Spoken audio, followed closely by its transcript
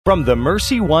From the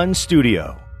Mercy One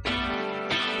studio.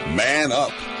 Man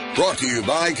Up, brought to you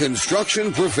by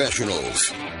Construction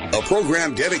Professionals, a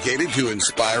program dedicated to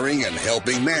inspiring and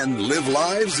helping men live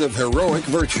lives of heroic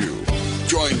virtue.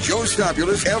 Join Joe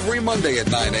Stopulus every Monday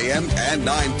at 9 a.m. and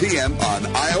 9 p.m. on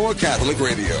Iowa Catholic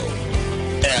Radio.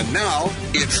 And now,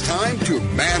 it's time to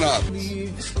Man Up.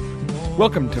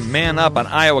 Welcome to Man Up on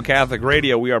Iowa Catholic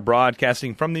Radio. We are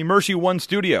broadcasting from the Mercy One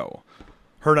studio.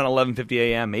 Heard on 1150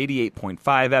 AM, 88.5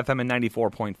 FM, and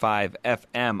 94.5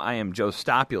 FM. I am Joe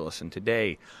Stopulus, and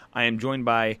today I am joined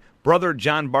by Brother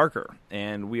John Barker,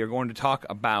 and we are going to talk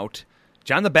about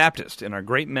John the Baptist in our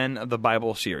Great Men of the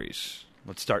Bible series.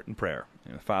 Let's start in prayer.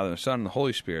 In the Father, and the Son, and the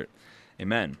Holy Spirit.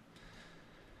 Amen.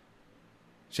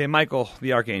 Saint Michael,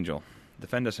 the Archangel,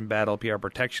 defend us in battle, be our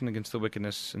protection against the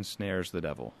wickedness and snares of the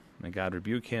devil. May God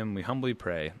rebuke him, we humbly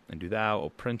pray, and do thou, O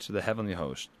Prince of the heavenly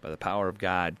host, by the power of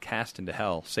God, cast into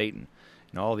hell Satan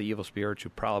and all the evil spirits who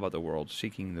prowl about the world,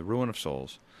 seeking the ruin of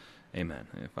souls. Amen.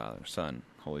 In the Father, Son,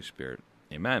 Holy Spirit.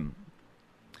 Amen.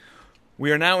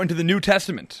 We are now into the New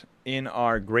Testament in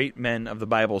our Great Men of the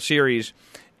Bible series,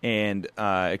 and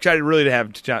excited really to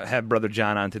have Brother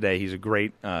John on today. He's a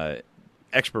great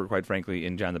expert, quite frankly,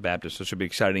 in John the Baptist, so it should be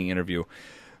an exciting interview.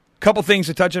 Couple things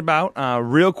to touch about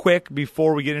real quick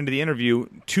before we get into the interview.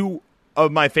 Two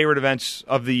of my favorite events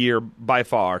of the year by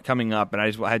far coming up, and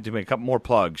I just had to make a couple more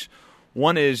plugs.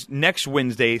 One is next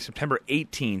Wednesday, September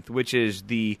 18th, which is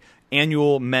the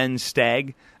annual men's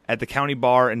stag at the County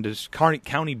Barn in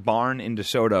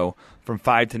DeSoto from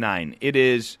 5 to 9. It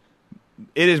is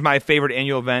my favorite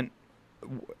annual event,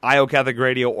 Iowa Catholic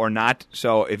Radio or not.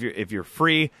 So if you're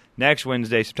free next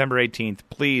Wednesday, September 18th,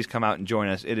 please come out and join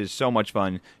us. It is so much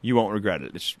fun. You won't regret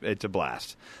it. It's a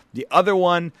blast. The other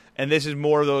one, and this is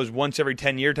more of those once every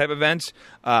 10-year type events,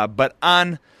 but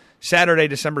on Saturday,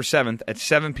 December 7th at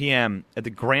 7 p.m. at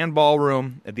the Grand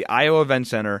Ballroom at the Iowa Event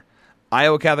Center,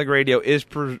 Iowa Catholic Radio is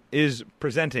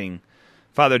presenting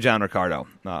Father John Ricardo,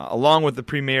 along with the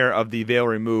premiere of The Veil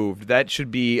Removed. That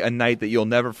should be a night that you'll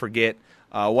never forget.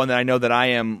 One that I know that I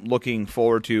am looking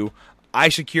forward to. I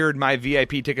secured my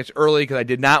VIP tickets early because I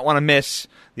did not want to miss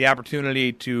the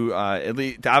opportunity to at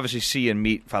least to obviously see and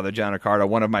meet Father John Ricardo,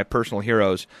 one of my personal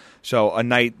heroes. So a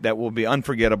night that will be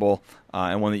unforgettable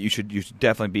and one that you should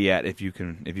definitely be at if you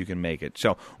can make it.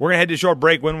 So we're gonna head to a short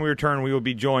break. When we return, we will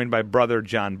be joined by Brother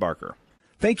John Barker.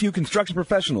 Thank you, Construction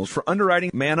Professionals, for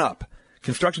underwriting Man Up.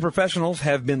 Construction Professionals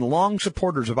have been long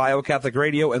supporters of Iowa Catholic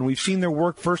Radio, and we've seen their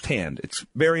work firsthand. It's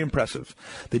very impressive.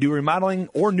 They do remodeling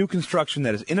or new construction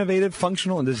that is innovative,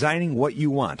 functional, and designing what you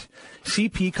want.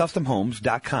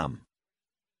 CPCustomHomes.com.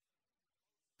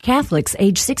 Catholics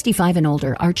age 65 and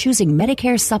older are choosing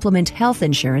Medicare Supplement health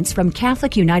insurance from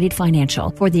Catholic United Financial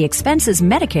for the expenses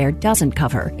Medicare doesn't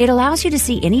cover. It allows you to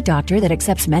see any doctor that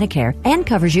accepts Medicare and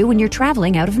covers you when you're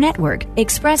traveling out of network.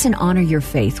 Express and honor your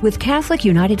faith with Catholic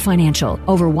United Financial.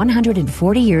 Over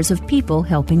 140 years of people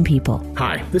helping people.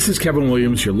 Hi, this is Kevin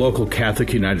Williams, your local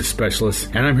Catholic United specialist,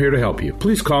 and I'm here to help you.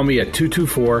 Please call me at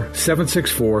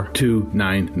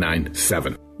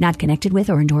 224-764-2997. Not connected with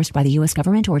or endorsed by the U.S.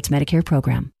 government or its Medicare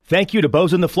program. Thank you to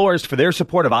Bozen the Florist for their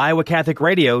support of Iowa Catholic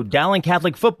Radio, Dowling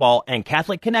Catholic Football, and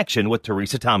Catholic Connection with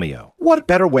Teresa Tomeo. What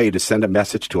better way to send a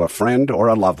message to a friend or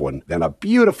a loved one than a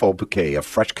beautiful bouquet of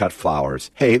fresh-cut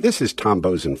flowers? Hey, this is Tom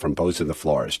Bozen from Bozen the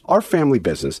Florist. Our family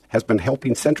business has been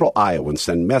helping Central Iowans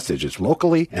send messages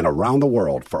locally and around the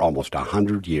world for almost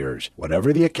 100 years.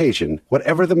 Whatever the occasion,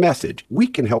 whatever the message, we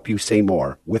can help you say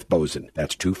more with Bozen.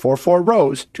 That's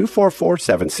 244-ROSE,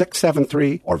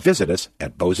 244-7673, or visit us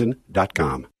at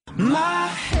bozen.com. My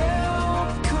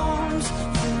help comes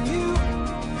from you.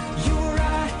 You're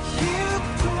right here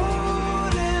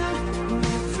pulling me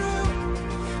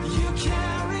through. You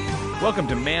carry my Welcome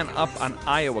to Man Up on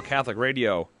Iowa Catholic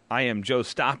Radio. I am Joe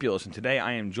Stopulus, and today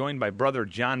I am joined by Brother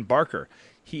John Barker.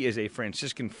 He is a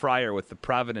Franciscan friar with the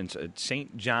Providence at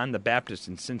St. John the Baptist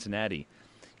in Cincinnati.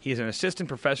 He is an assistant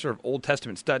professor of Old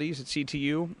Testament studies at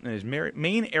CTU, and his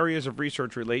main areas of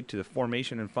research relate to the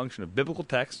formation and function of biblical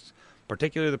texts,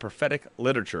 particularly the prophetic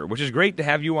literature, which is great to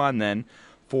have you on then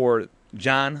for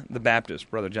John the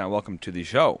Baptist. Brother John, welcome to the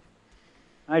show.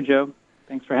 Hi, Joe.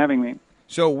 Thanks for having me.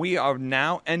 So we are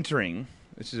now entering,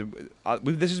 this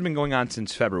has been going on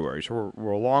since February, so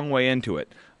we're a long way into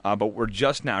it, but we're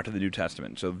just now to the New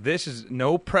Testament. So this is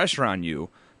no pressure on you,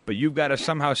 but you've got to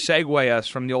somehow segue us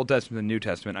from the Old Testament to the New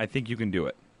Testament. I think you can do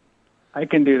it. I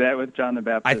can do that with John the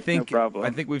Baptist, no problem.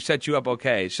 I think we've set you up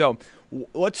okay. So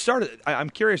let's start. I'm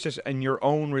curious, just in your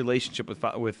own relationship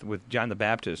with John the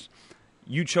Baptist,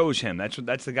 you chose him.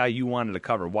 That's the guy you wanted to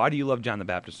cover. Why do you love John the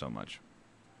Baptist so much?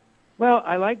 Well,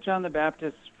 I like John the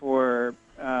Baptist for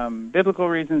biblical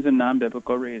reasons and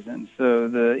non-biblical reasons. So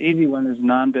the easy one is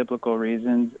non-biblical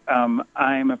reasons.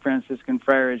 I'm a Franciscan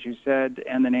friar, as you said,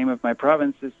 and the name of my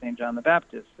province is St. John the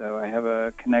Baptist. So I have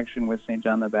a connection with St.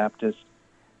 John the Baptist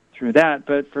through that.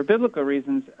 But for biblical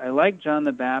reasons, I like John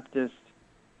the Baptist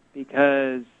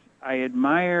because I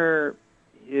admire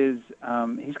his,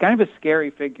 he's kind of a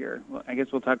scary figure. Well, I guess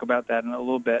we'll talk about that in a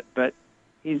little bit. But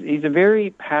he's a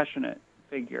very passionate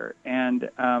figure. And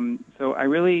so I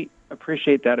really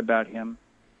appreciate that about him.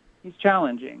 He's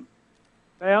challenging.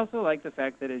 But I also like the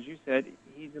fact that, as you said,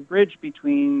 he's a bridge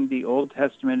between the Old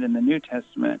Testament and the New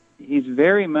Testament. He's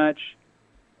very much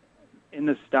in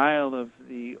the style of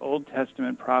the Old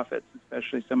Testament prophets,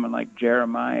 especially someone like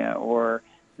Jeremiah or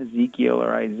Ezekiel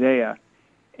or Isaiah.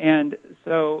 And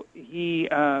so he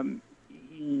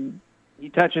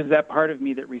touches that part of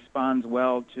me that responds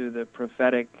well to the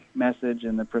prophetic message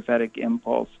and the prophetic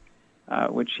impulse,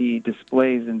 which he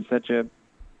displays in such a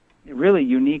really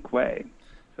unique way.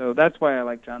 So that's why I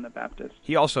like John the Baptist.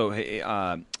 He also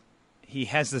he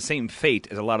has the same fate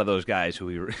as a lot of those guys who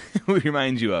he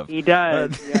reminds you of. He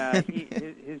does, yeah.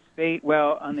 His fate,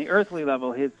 well, on the earthly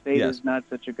level, his fate is not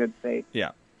such a good fate.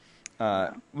 Yeah.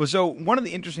 Well, so one of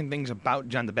the interesting things about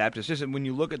John the Baptist is that when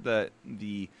you look at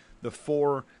the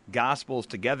four Gospels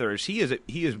together, is he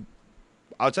is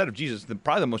outside of Jesus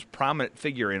probably the most prominent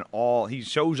figure in all. He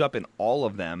shows up in all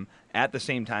of them at the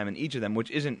same time in each of them, which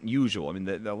isn't usual. I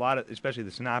mean, a lot of, especially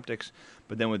the Synoptics,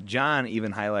 but then with John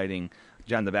even highlighting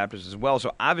John the Baptist as well.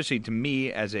 So obviously, to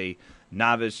me as a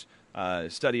novice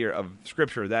studier of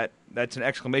Scripture, that's an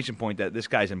exclamation point that this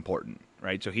guy's important,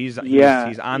 right? So he's on the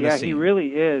scene. Yeah, he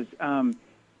really is.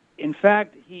 In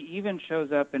fact, he even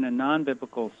shows up in a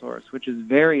non-biblical source, which is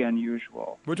very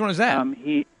unusual. Which one is that?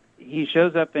 He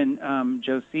shows up in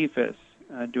Josephus.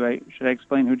 Should I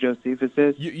explain who Josephus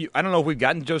is? I don't know if we've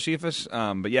gotten Josephus,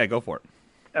 but yeah, go for it.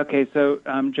 Okay, so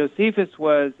Josephus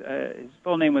was, his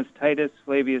full name was Titus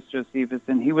Flavius Josephus,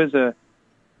 and he was a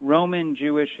Roman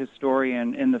Jewish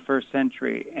historian in the first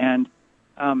century. And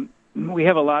we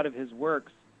have a lot of his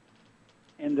works,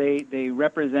 and they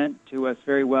represent to us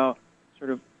very well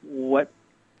sort of what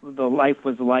the life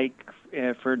was like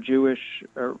for Jewish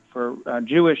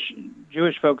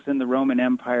folks in the Roman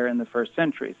Empire in the first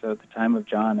century, so at the time of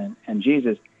John and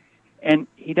Jesus. And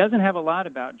he doesn't have a lot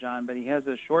about John, but he has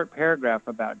a short paragraph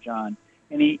about John,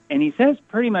 and he says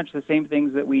pretty much the same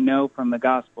things that we know from the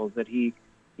Gospels, that he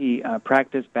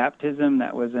practiced baptism.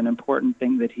 That was an important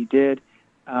thing that he did.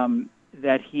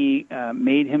 That he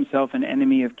made himself an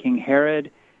enemy of King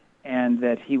Herod, and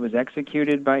that he was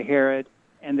executed by Herod,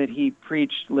 and that he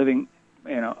preached living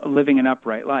an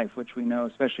upright life, which we know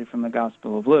especially from the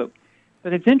Gospel of Luke.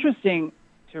 But it's interesting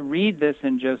to read this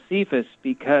in Josephus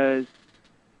because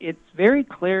it's very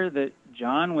clear that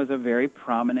John was a very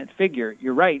prominent figure.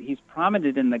 You're right, he's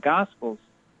prominent in the Gospels,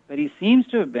 but he seems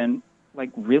to have been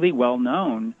really well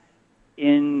known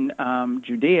in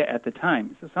Judea at the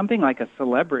time. So something like a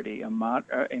celebrity,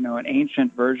 an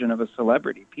ancient version of a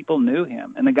celebrity. People knew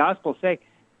him, and the Gospels say,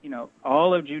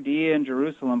 all of Judea and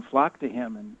Jerusalem flocked to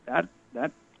him, and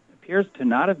that appears to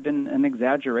not have been an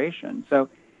exaggeration. So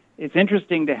it's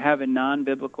interesting to have a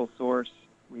non-biblical source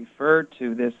refer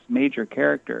to this major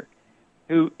character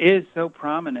who is so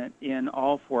prominent in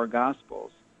all four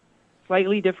Gospels.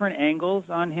 Slightly different angles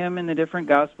on him in the different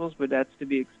Gospels, but that's to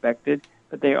be expected.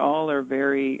 But they all are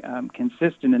very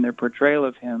consistent in their portrayal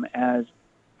of him as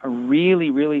a really,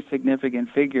 really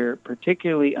significant figure,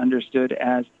 particularly understood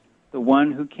as the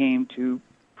one who came to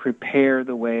prepare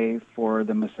the way for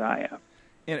the Messiah.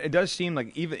 And it does seem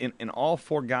like even in all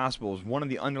four Gospels, one of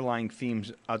the underlying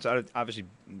themes, outside of obviously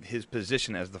his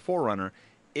position as the forerunner,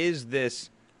 is this.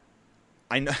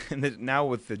 I know now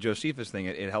with the Josephus thing,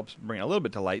 it helps bring a little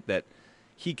bit to light that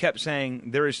he kept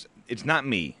saying, it's not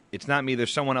me. It's not me.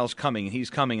 There's someone else coming, and he's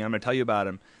coming, and I'm going to tell you about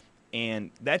him. And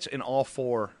that's in all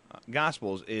four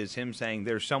Gospels, is him saying,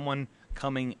 there's someone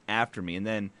coming after me. And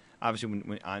then, obviously,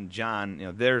 when on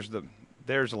John, there's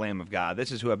the Lamb of God.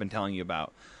 This is who I've been telling you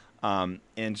about.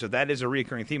 And so that is a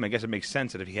recurring theme. I guess it makes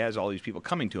sense that if he has all these people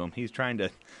coming to him, he's trying to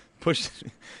push,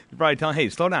 probably telling, hey,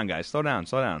 slow down, guys, slow down.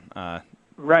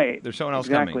 Right. There's someone else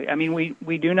coming. I mean,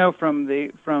 we do know from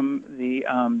the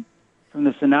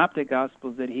Synoptic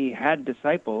Gospels that he had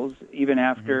disciples even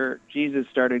after Jesus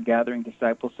started gathering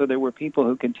disciples. So there were people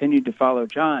who continued to follow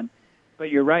John. But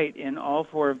you're right, in all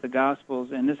four of the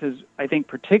Gospels, and this is, I think,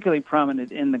 particularly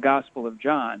prominent in the Gospel of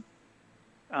John,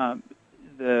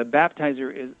 the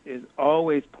baptizer is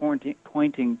always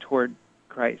pointing toward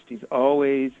Christ. He's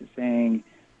always saying,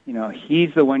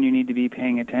 he's the one you need to be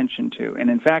paying attention to. And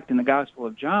in fact, in the Gospel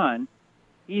of John,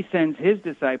 he sends his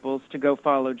disciples to go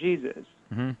follow Jesus.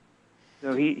 Mm-hmm.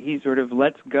 So he sort of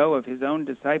lets go of his own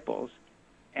disciples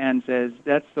and says,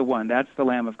 that's the one, that's the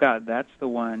Lamb of God, that's the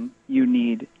one you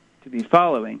need to be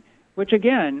following, which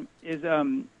again is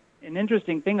an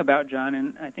interesting thing about John,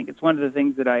 and I think it's one of the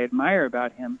things that I admire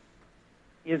about him,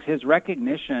 is his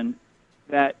recognition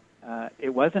that it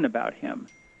wasn't about him.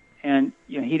 And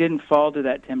he didn't fall to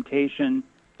that temptation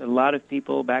that a lot of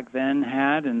people back then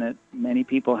had and that many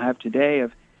people have today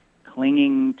of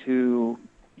clinging to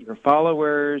your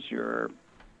followers, your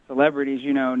celebrities.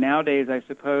 Nowadays, I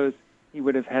suppose he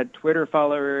would have had Twitter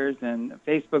followers and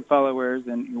Facebook followers,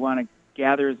 and you want to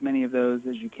gather as many of those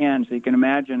as you can. So you can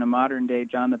imagine a modern-day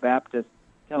John the Baptist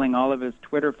telling all of his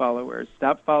Twitter followers,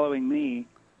 stop following me,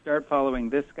 start following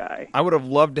this guy. I would have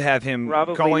loved to have him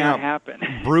Probably calling not out happen.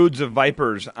 broods of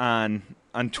vipers on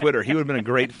Twitter. He would have been a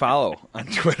great follow on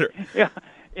Twitter. Yeah,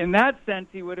 in that sense,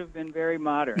 he would have been very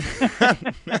modern.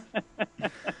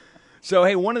 So,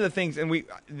 hey, one of the things, and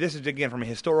this is, again, from a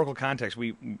historical context,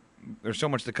 there's so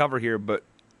much to cover here, but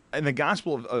in the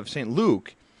Gospel of St.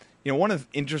 Luke, one of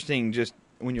the interesting, just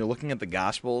when you're looking at the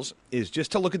Gospels, is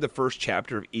just to look at the first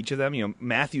chapter of each of them.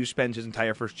 Matthew spends his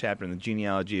entire first chapter in the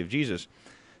genealogy of Jesus.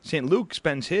 St. Luke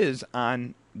spends his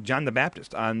on John the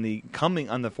Baptist, on the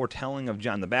foretelling of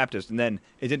John the Baptist. And then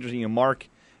it's interesting, Mark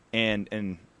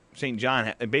and St.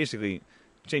 John, basically,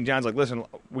 St. John's like, listen,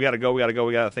 we got to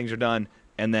go, things are done.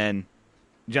 And then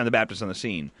John the Baptist on the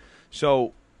scene.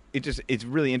 So it's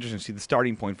really interesting to see the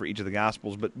starting point for each of the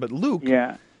Gospels. But Luke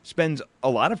spends a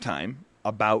lot of time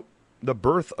about the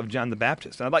birth of John the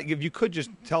Baptist. And I'd like if you could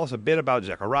just tell us a bit about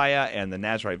Zechariah and the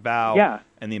Nazarite vow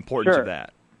and the importance of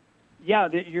that. Yeah,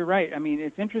 you're right. I mean,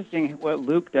 it's interesting what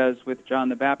Luke does with John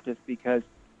the Baptist because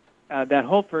that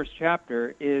whole first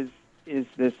chapter is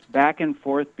this back and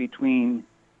forth between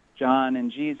John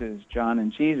and Jesus,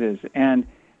 and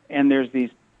there's these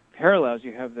parallels.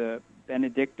 You have the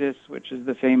Benedictus, which is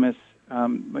the famous,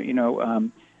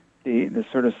 the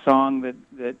sort of song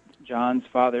that John's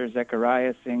father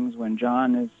Zechariah sings when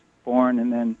John is born,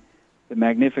 and then the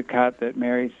Magnificat that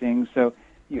Mary sings. So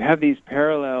you have these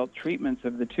parallel treatments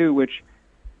of the two, which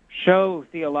show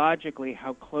theologically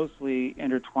how closely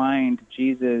intertwined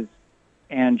Jesus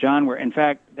and John were. In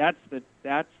fact, that's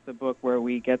the book where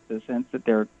we get the sense that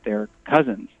they're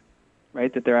cousins,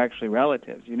 right? That they're actually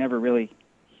relatives. You never really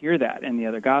hear that in the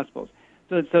other Gospels.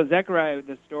 So Zechariah,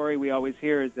 the story we always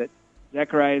hear is that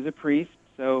Zechariah is a priest.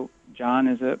 So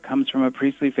John comes from a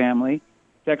priestly family.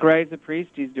 Zechariah is a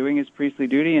priest. He's doing his priestly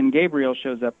duty, and Gabriel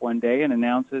shows up one day and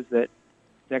announces that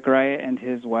Zechariah and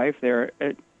his wife,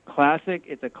 it's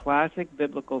a classic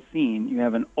biblical scene. You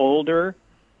have an older,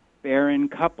 barren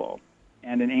couple,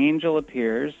 and an angel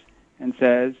appears and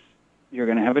says, you're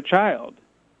going to have a child.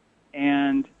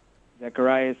 And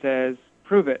Zechariah says,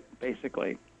 prove it,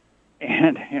 basically.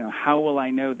 And, how will I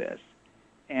know this?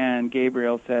 And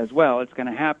Gabriel says, well, it's going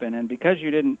to happen, and because you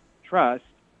didn't trust,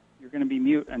 you're going to be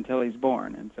mute until he's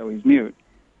born, and so he's mute.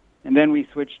 And then we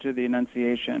switch to the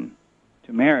Annunciation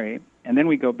to Mary, and then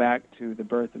we go back to the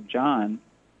birth of John,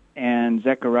 and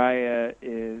Zechariah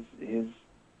his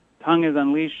tongue is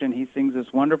unleashed, and he sings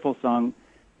this wonderful song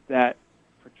that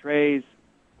portrays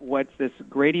what's this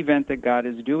great event that God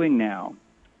is doing now.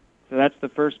 So that's the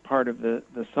first part of the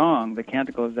song. The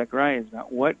Canticle of Zechariah is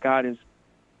about what God is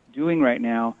doing right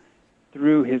now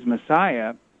through his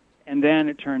Messiah, and then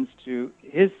it turns to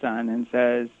his son and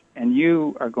says, and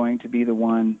you are going to be the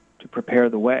one to prepare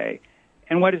the way.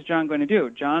 And what is John going to do?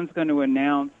 John's going to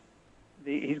announce,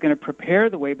 he's going to prepare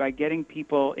the way by getting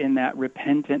people in that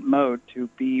repentant mode to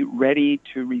be ready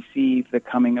to receive the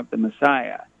coming of the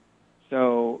Messiah.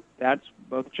 So that's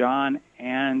both John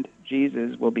and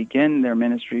Jesus will begin their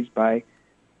ministries by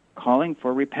calling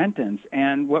for repentance.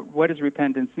 And what does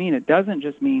repentance mean? It doesn't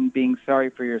just mean being sorry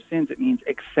for your sins. It means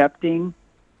accepting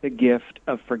the gift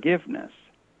of forgiveness.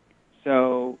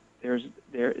 So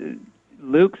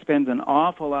Luke spends an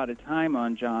awful lot of time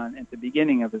on John at the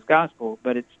beginning of his gospel,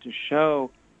 but it's to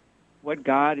show what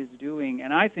God is doing.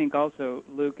 And I think also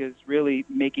Luke is really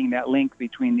making that link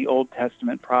between the Old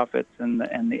Testament prophets and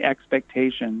the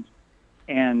expectations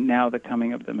and now the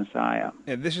coming of the Messiah.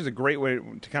 Yeah, this is a great way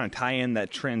to kind of tie in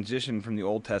that transition from the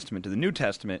Old Testament to the New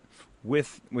Testament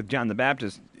with John the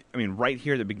Baptist. I mean, right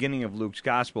here at the beginning of Luke's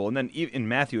gospel, and then in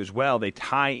Matthew as well, they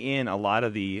tie in a lot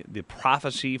of the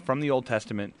prophecy from the Old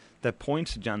Testament that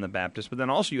points to John the Baptist. But then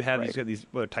also you have these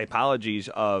typologies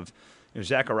of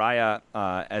Zechariah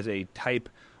as a type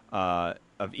of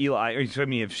Eli,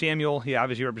 of Samuel. He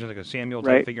obviously represents like a Samuel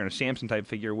type figure and a Samson type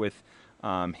figure with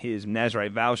his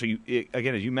Nazirite vow. So,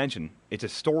 again, as you mentioned, it's a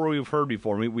story we've heard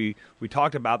before. We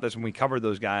talked about this when we covered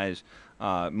those guys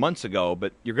months ago,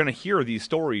 but you're going to hear these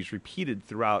stories repeated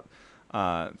throughout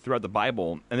the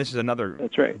Bible, and this is another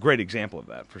great example of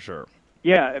that, for sure.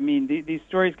 Yeah, I mean, these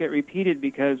stories get repeated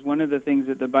because one of the things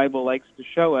that the Bible likes to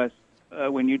show us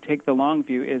when you take the long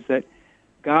view is that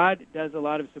God does a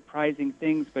lot of surprising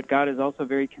things, but God is also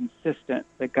very consistent.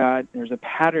 There's a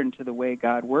pattern to the way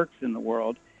God works in the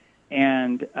world,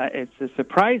 and it's a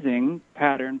surprising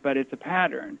pattern, but it's a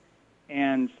pattern.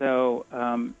 And so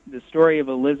the story of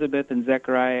Elizabeth and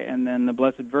Zechariah and then the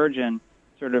Blessed Virgin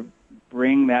sort of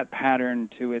bring that pattern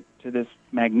to this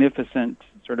magnificent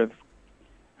sort of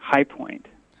high point.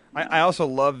 I also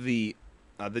love the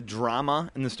drama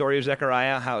in the story of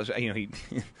Zechariah. How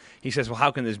he says, "Well,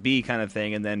 how can this be?" kind of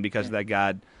thing, and then because of that,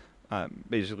 God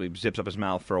basically zips up his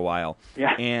mouth for a while.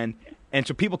 Yeah. And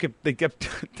so people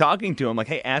kept talking to him, like,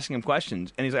 hey, asking him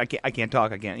questions, and he's like, I can't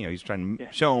talk. I can't. He's trying to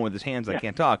show him with his hands, I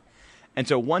can't talk. And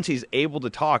so once he's able to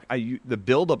talk, the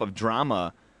buildup of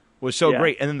drama was so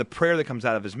great, and then the prayer that comes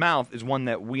out of his mouth is one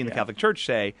that we in the Catholic Church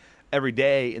say every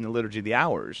day in the Liturgy of the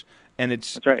Hours. And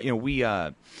it's, that's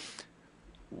right.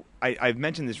 I've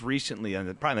mentioned this recently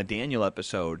probably on the Daniel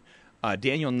episode.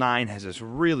 Daniel 9 has this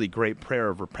really great prayer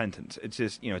of repentance. It's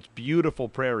just, it's beautiful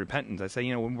prayer of repentance. I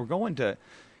say, when we're going to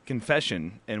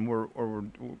confession and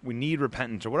we need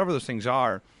repentance or whatever those things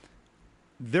are,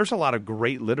 there's a lot of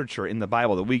great literature in the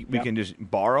Bible that we can just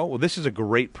borrow. Well, this is a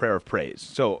great prayer of praise.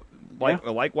 So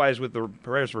likewise with the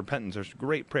prayers of repentance, there's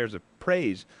great prayers of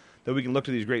praise that we can look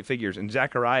to these great figures. And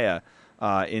Zechariah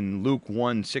in Luke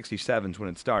 1:67 when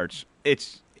it starts,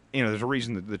 it's, there's a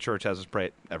reason that the church has us pray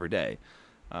it every day.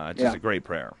 It's just a great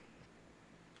prayer.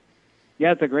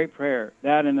 Yeah, it's a great prayer.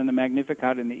 That and then the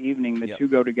Magnificat in the evening, the two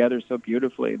go together so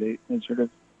beautifully. They sort of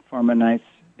form a nice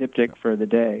diptych for the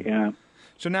day,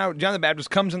 So now John the Baptist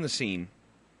comes on the scene,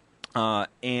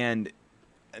 and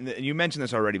you mentioned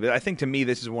this already, but I think to me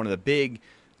this is one of the big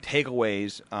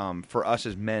takeaways for us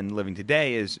as men living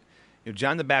today is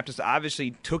John the Baptist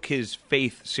obviously took his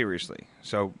faith seriously.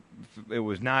 So it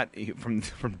was not from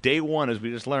day one, as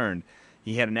we just learned.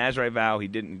 He had a Nazirite vow. He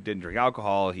didn't drink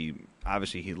alcohol. He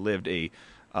lived a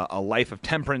life of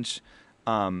temperance.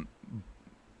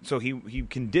 So he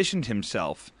conditioned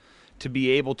himself to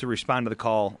be able to respond to the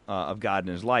call of God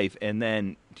in his life. And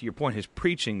then, to your point, his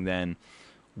preaching then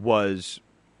was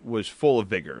full of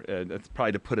vigor. That's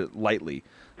probably to put it lightly.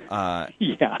 And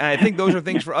I think those are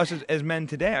things for us as men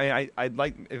today. I'm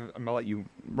going to let you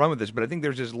run with this, but I think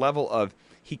there's this level of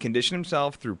he conditioned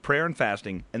himself through prayer and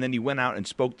fasting, and then he went out and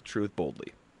spoke the truth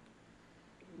boldly.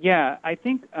 Yeah, I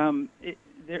think,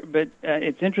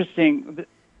 it's interesting.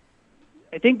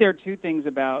 I think there are two things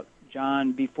about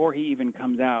John before he even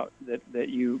comes out that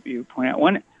you point out.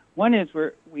 One is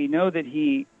where we know that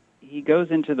he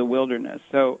goes into the wilderness.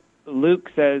 So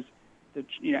Luke says that,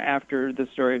 after the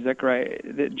story of Zechariah,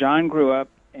 that John grew up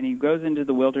and he goes into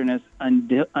the wilderness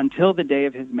until the day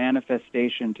of his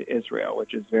manifestation to Israel,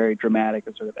 which is very dramatic,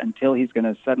 sort of until he's going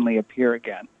to suddenly appear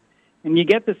again. And you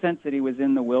get the sense that he was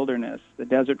in the wilderness, the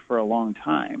desert, for a long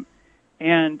time.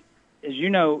 And as you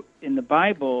know, in the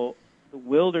Bible, the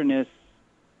wilderness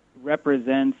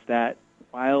represents that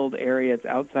wild area. It's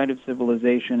outside of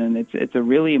civilization, and it's a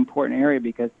really important area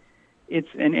because it's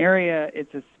an area,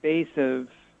 it's a space of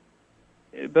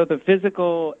both a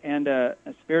physical and a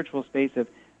spiritual space of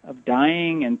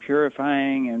dying and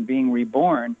purifying and being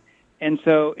reborn. And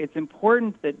so it's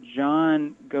important that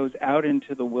John goes out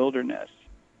into the wilderness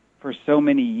for so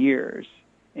many years.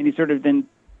 And he sort of then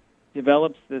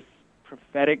develops this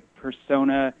prophetic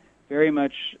persona very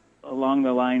much along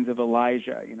the lines of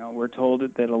Elijah. We're told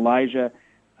that Elijah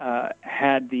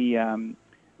had the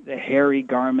hairy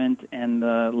garment and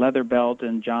the leather belt,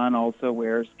 and John also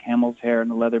wears camel's hair and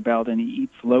the leather belt, and he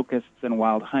eats locusts and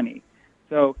wild honey.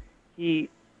 So the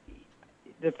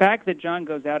fact that John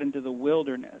goes out into the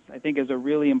wilderness, I think, is a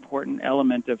really important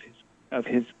element of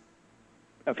his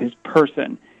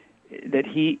person. That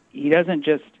he doesn't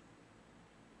just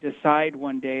decide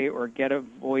one day or get a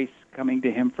voice coming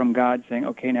to him from God saying,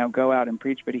 "Okay, now go out and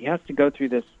preach," but he has to go through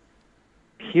this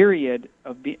period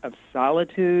of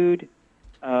solitude,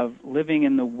 of living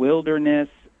in the wilderness,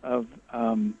 of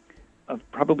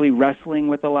probably wrestling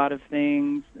with a lot of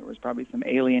things. There was probably some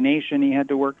alienation he had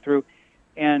to work through,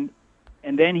 and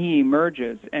then he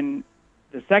emerges. And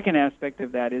the second aspect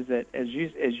of that is that, as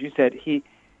you said, he's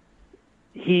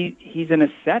an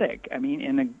ascetic. I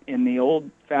mean, in the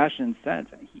old-fashioned sense,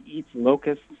 he eats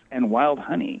locusts and wild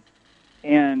honey,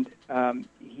 and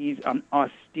he's an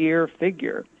austere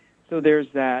figure. So there's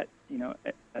that,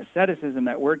 asceticism,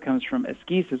 that word comes from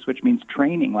ascesis, which means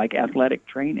training, like athletic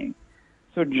training.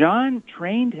 So John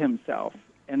trained himself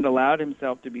and allowed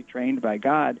himself to be trained by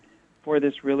God for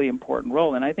this really important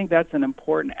role. And I think that's an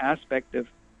important aspect of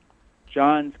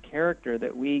John's character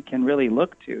that we can really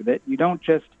look to, that you don't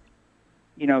just,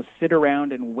 sit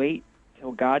around and wait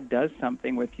till God does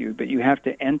something with you, but you have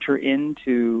to enter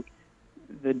into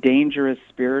the dangerous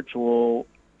spiritual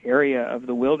area of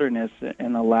the wilderness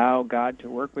and allow God to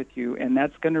work with you. And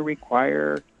that's going to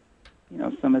require,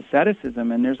 some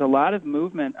asceticism. And there's a lot of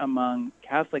movement among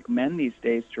Catholic men these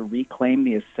days to reclaim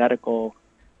the ascetical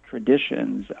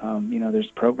traditions.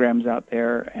 There's programs out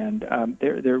there, and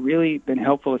they're really been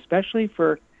helpful, especially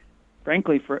for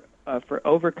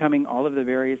overcoming all of the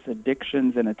various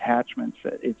addictions and attachments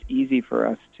that it's easy for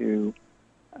us to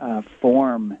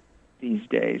form these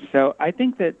days. So I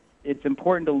think that it's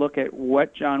important to look at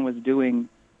what John was doing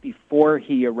before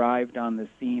he arrived on the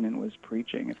scene and was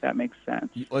preaching, if that makes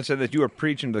sense. Let's say that you were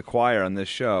preaching to the choir on this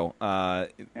show.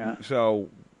 So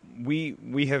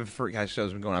we have,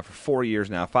 show's been going on for 4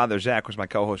 years now. Father Zach was my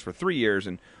co-host for 3 years,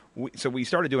 and so we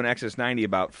started doing Exodus 90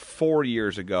 about 4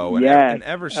 years ago. And, and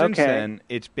ever since then,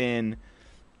 it's been,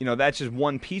 that's just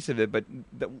one piece of it, but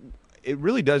it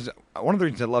really does. One of the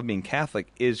reasons I love being Catholic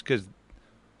is because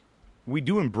we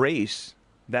do embrace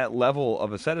that level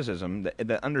of asceticism,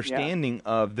 the understanding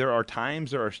of there are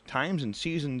times and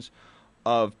seasons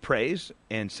of praise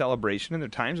and celebration, and there are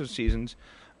times of seasons.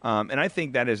 And I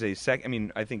think that is I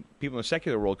think people in the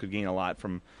secular world could gain a lot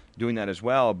from doing that as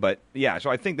well. But so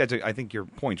I think I think your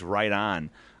point's right on.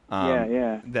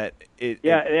 That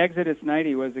Exodus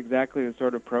 90 was exactly the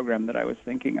sort of program that I was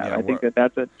thinking of. I think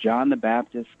that's a John the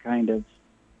Baptist kind of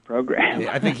program.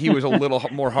 I think he was a little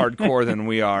more hardcore than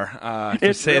we are,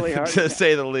 to say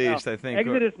the least. No, I think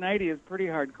Exodus 90 is pretty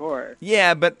hardcore.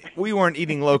 Yeah, but we weren't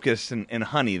eating locusts and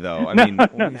honey, though. I mean,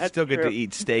 we still get to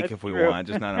eat steak if we want,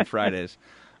 just not on Fridays.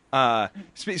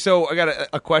 So I got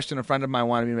a question a friend of mine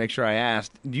wanted me to make sure I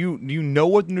asked. Do you know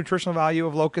what the nutritional value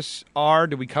of locusts are?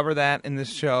 Did we cover that in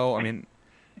this show? I mean,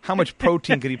 how much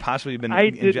protein could he possibly have been ingesting? I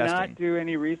did not do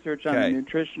any research on the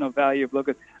nutritional value of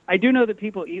locusts. I do know that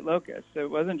people eat locusts, so it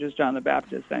wasn't just John the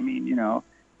Baptist. I mean,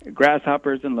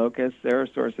 grasshoppers and locusts, they're a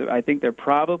source of, I think they're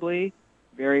probably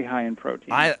very high in protein.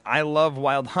 I love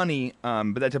wild honey,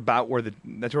 but that's about where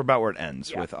it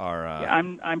ends with our.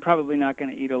 I'm probably not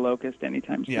going to eat a locust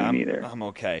anytime soon either. I'm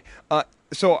okay.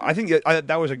 So I think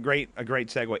that was a great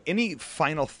segue. Any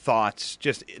final thoughts,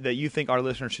 just that you think our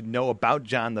listeners should know about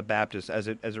John the Baptist as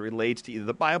it relates to either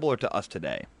the Bible or to us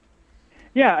today?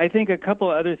 Yeah, I think a couple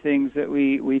other things that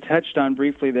we touched on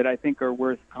briefly that I think are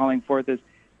worth calling forth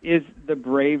is the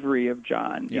bravery of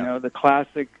John. Yeah. The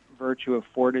classic virtue of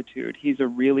fortitude. He's a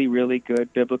really, really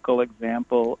good biblical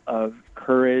example of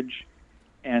courage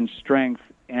and strength,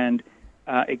 and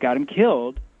it got him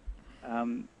killed.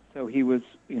 So he was,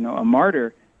 a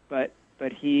martyr, but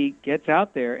he gets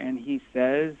out there and he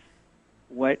says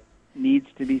what needs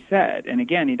to be said. And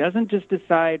again, he doesn't just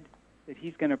decide that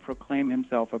he's going to proclaim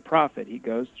himself a prophet. He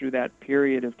goes through that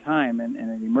period of time and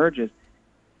it emerges.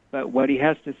 But what he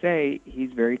has to say,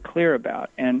 he's very clear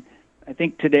about. And I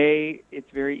think today it's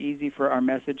very easy for our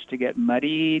message to get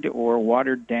muddied or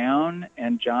watered down,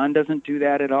 and John doesn't do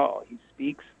that at all. He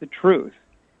speaks the truth,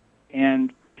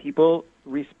 and people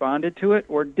responded to it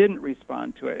or didn't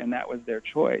respond to it, and that was their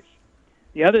choice.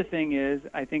 The other thing is,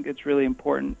 I think it's really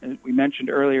important, as we mentioned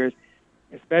earlier, is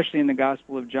especially in the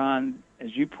Gospel of John,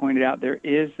 as you pointed out, there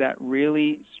is that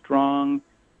really strong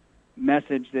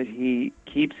message that he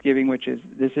keeps giving, which is,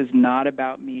 this is not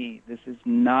about me. This is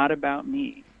not about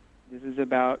me. This is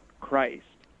about Christ.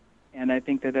 And I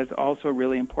think that that's also a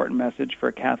really important message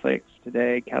for Catholics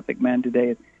today, Catholic men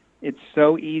today. It's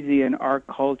so easy in our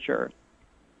culture,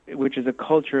 which is a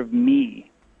culture of me,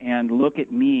 and look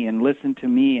at me and listen to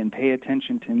me and pay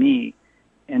attention to me.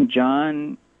 And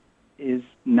John is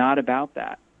not about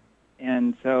that.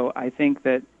 And so I think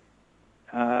that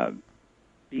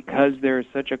because there's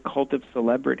such a cult of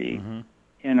celebrity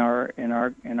in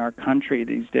our country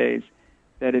these days,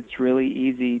 that it's really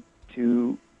easy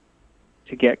to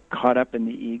get caught up in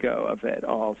the ego of it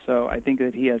all. So I think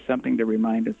that he has something to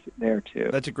remind us there too.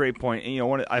 That's a great point.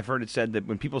 And, I've heard it said that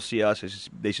when people see us,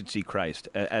 they should see Christ.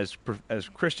 As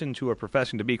Christians who are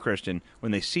professing to be Christian,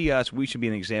 when they see us, we should be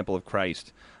an example of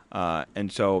Christ.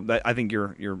 And so I think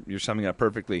you're summing up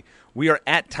perfectly. We are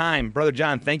at time. Brother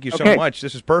John, thank you so much.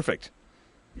 This is perfect.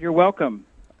 You're welcome.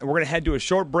 We're going to head to a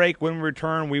short break. When we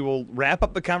return, we will wrap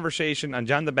up the conversation on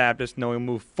John the Baptist, and then we'll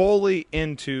move fully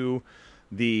into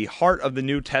the heart of the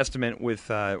New Testament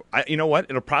with, you know what?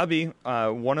 It'll probably be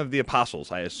one of the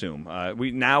apostles, I assume.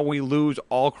 We lose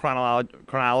all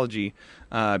chronology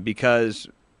because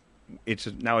it's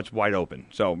wide open.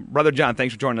 So, Brother John,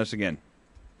 thanks for joining us again.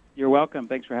 You're welcome.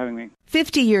 Thanks for having me.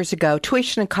 50 years ago,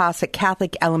 tuition and costs at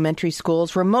Catholic elementary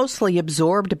schools were mostly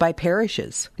absorbed by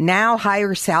parishes. Now,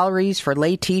 higher salaries for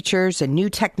lay teachers and new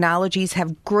technologies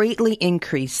have greatly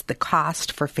increased the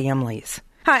cost for families.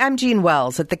 Hi, I'm Jean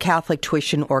Wells at the Catholic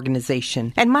Tuition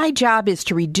Organization, and my job is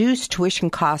to reduce tuition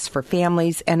costs for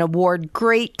families and award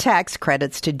great tax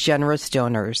credits to generous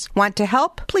donors. Want to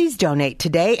help? Please donate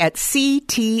today at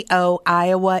ctoiowa.org.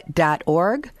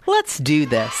 Let's do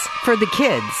this for the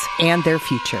kids and their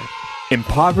future.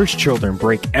 Impoverished children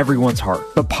break everyone's heart,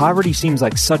 but poverty seems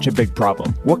like such a big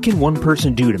problem. What can one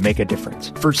person do to make a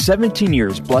difference? For 17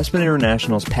 years, Blessman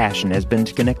International's passion has been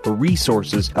to connect the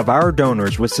resources of our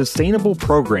donors with sustainable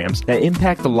programs that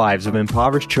impact the lives of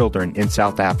impoverished children in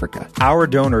South Africa. Our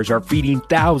donors are feeding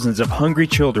thousands of hungry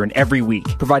children every week,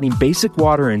 providing basic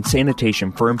water and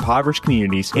sanitation for impoverished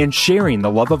communities, and sharing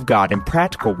the love of God in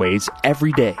practical ways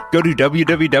every day. Go to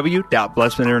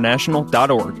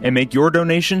www.blessmaninternational.org and make your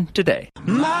donation today.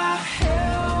 My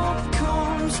help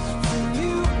comes from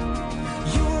you.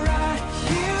 You're right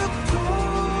here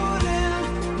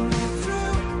pulling me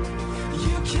through.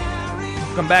 You carry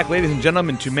Welcome back, ladies and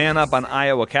gentlemen, to Man Up on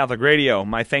Iowa Catholic Radio.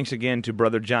 My thanks again to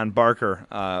Brother John Barker.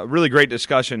 Really great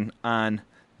discussion on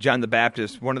John the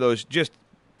Baptist, one of those just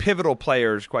pivotal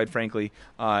players, quite frankly,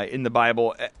 in the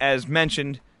Bible. As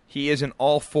mentioned, he is in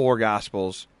all four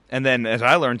Gospels. And then, as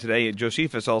I learned today,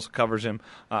 Josephus also covers him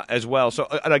as well. So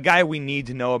a guy we need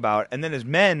to know about. And then as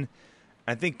men,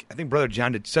 I think Brother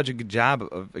John did such a good job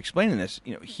of explaining this.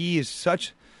 You know, he is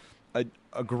such a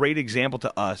great example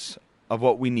to us of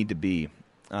what we need to be.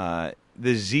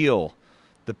 The zeal,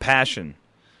 the passion,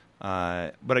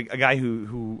 but a guy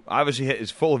who obviously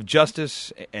is full of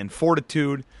justice and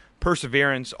fortitude,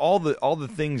 perseverance, all the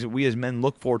things that we as men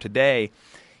look for today,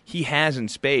 he has in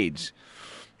spades.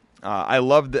 I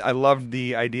loved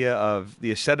the idea of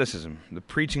the asceticism, the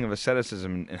preaching of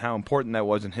asceticism, and how important that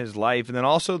was in his life, and then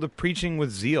also the preaching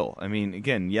with zeal. I mean,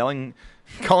 again,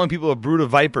 calling people a brood of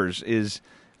vipers is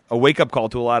a wake-up call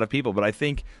to a lot of people, but I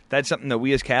think that's something that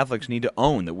we as Catholics need to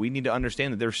own, that we need to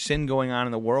understand that there's sin going on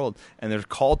in the world, and there's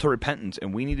call to repentance,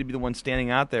 and we need to be the ones standing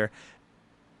out there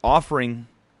offering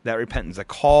that repentance, a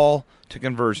call to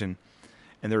conversion,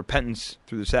 and the repentance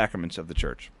through the sacraments of the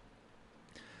Church.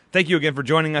 Thank you again for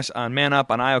joining us on Man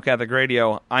Up on Iowa Catholic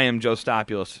Radio. I am Joe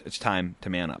Stopulus. It's time to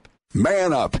man up.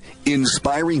 Man Up,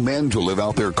 inspiring men to live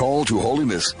out their call to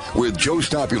holiness with Joe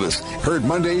Stopulus. Heard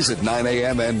Mondays at 9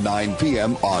 a.m. and 9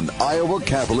 p.m. on Iowa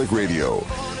Catholic Radio.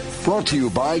 Brought to you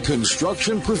by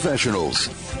Construction Professionals.